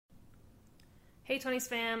Hey 20s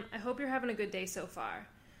fam, I hope you're having a good day so far.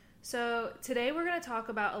 So today we're going to talk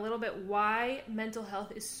about a little bit why mental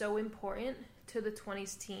health is so important to the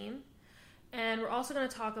 20s team. And we're also going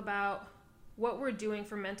to talk about what we're doing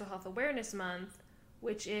for Mental Health Awareness Month,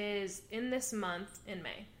 which is in this month in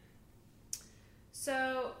May.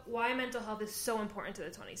 So why mental health is so important to the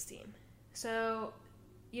 20s team. So,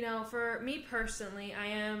 for me personally, I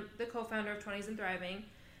am the co-founder of 20s and Thriving.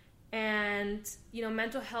 And,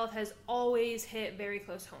 mental health has always hit very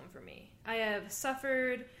close home for me. I have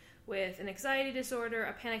suffered with an anxiety disorder,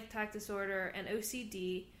 a panic attack disorder, and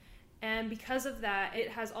OCD. And because of that, it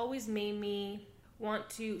has always made me want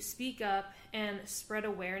to speak up and spread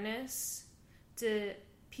awareness to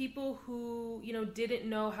people who, didn't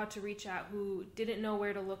know how to reach out, who didn't know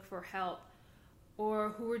where to look for help, or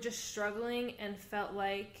who were just struggling and felt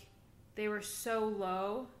like they were so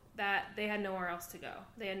low that they had nowhere else to go.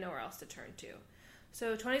 They had nowhere else to turn to.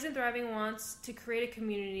 So 20s and Thriving wants to create a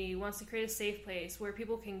community, wants to create a safe place where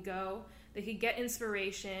people can go, they could get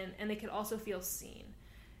inspiration, and they could also feel seen.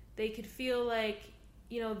 They could feel like,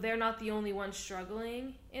 they're not the only ones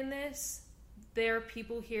struggling in this. There are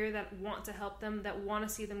people here that want to help them, that want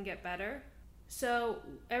to see them get better. So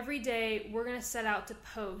every day we're going to set out to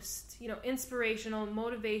post, inspirational,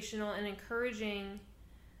 motivational, and encouraging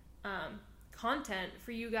content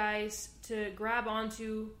for you guys to grab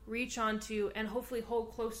onto, reach onto, and hopefully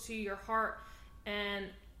hold close to your heart and,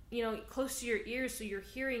 close to your ears so you're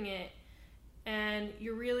hearing it and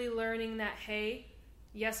you're really learning that, hey,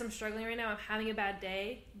 yes, I'm struggling right now, I'm having a bad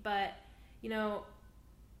day, but,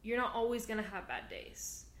 you're not always going to have bad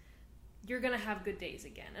days. You're going to have good days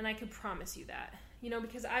again, and I can promise you that.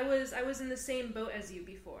 Because I was in the same boat as you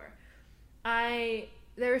before.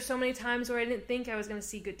 There were so many times where I didn't think I was going to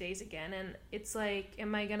see good days again. And it's like,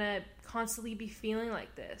 am I going to constantly be feeling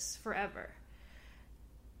like this forever?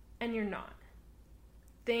 And you're not.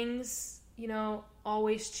 Things,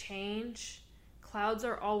 always change. Clouds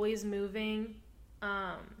are always moving.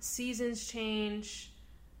 Seasons change.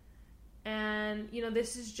 And,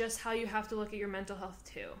 this is just how you have to look at your mental health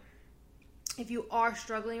too. If you are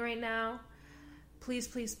struggling right now, please,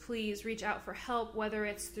 please, please reach out for help, whether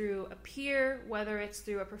it's through a peer, whether it's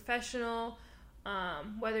through a professional,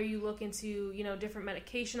 whether you look into, different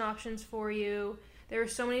medication options for you. There are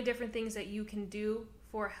so many different things that you can do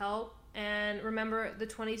for help. And remember, the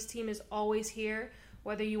 20s team is always here,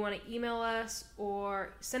 whether you want to email us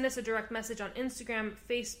or send us a direct message on Instagram,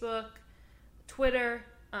 Facebook, Twitter,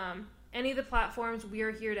 any of the platforms. We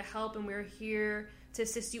are here to help, and we're here to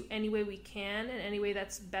assist you any way we can and any way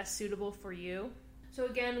that's best suitable for you. So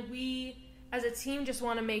again, we as a team just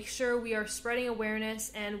want to make sure we are spreading awareness,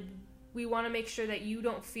 and we want to make sure that you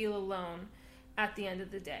don't feel alone at the end of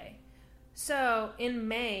the day. So in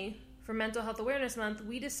May, for Mental Health Awareness Month,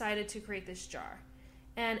 we decided to create this jar.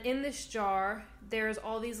 And in this jar, there's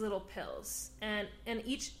all these little pills. And in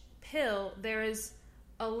each pill, there is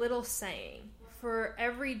a little saying. For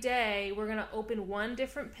every day, we're going to open one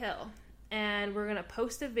different pill, and we're going to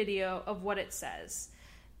post a video of what it says.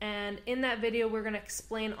 And in that video, we're going to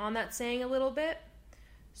explain on that saying a little bit.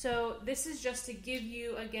 So this is just to give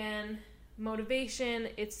you, again, motivation.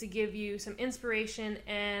 It's to give you some inspiration,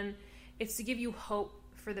 and it's to give you hope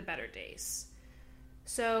for the better days.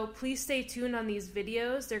 So please stay tuned on these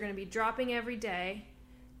videos. They're going to be dropping every day,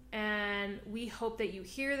 and we hope that you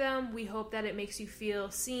hear them. We hope that it makes you feel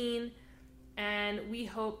seen, and we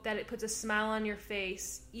hope that it puts a smile on your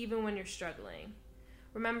face even when you're struggling.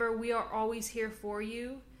 Remember, we are always here for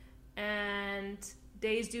you, and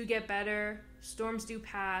days do get better, storms do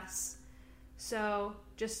pass. So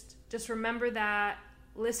just remember that.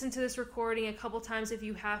 Listen to this recording a couple times if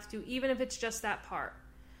you have to, even if it's just that part.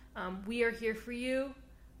 We are here for you,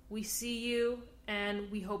 we see you,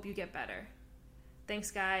 and we hope you get better.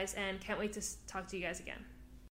 Thanks, guys, and can't wait to talk to you guys again.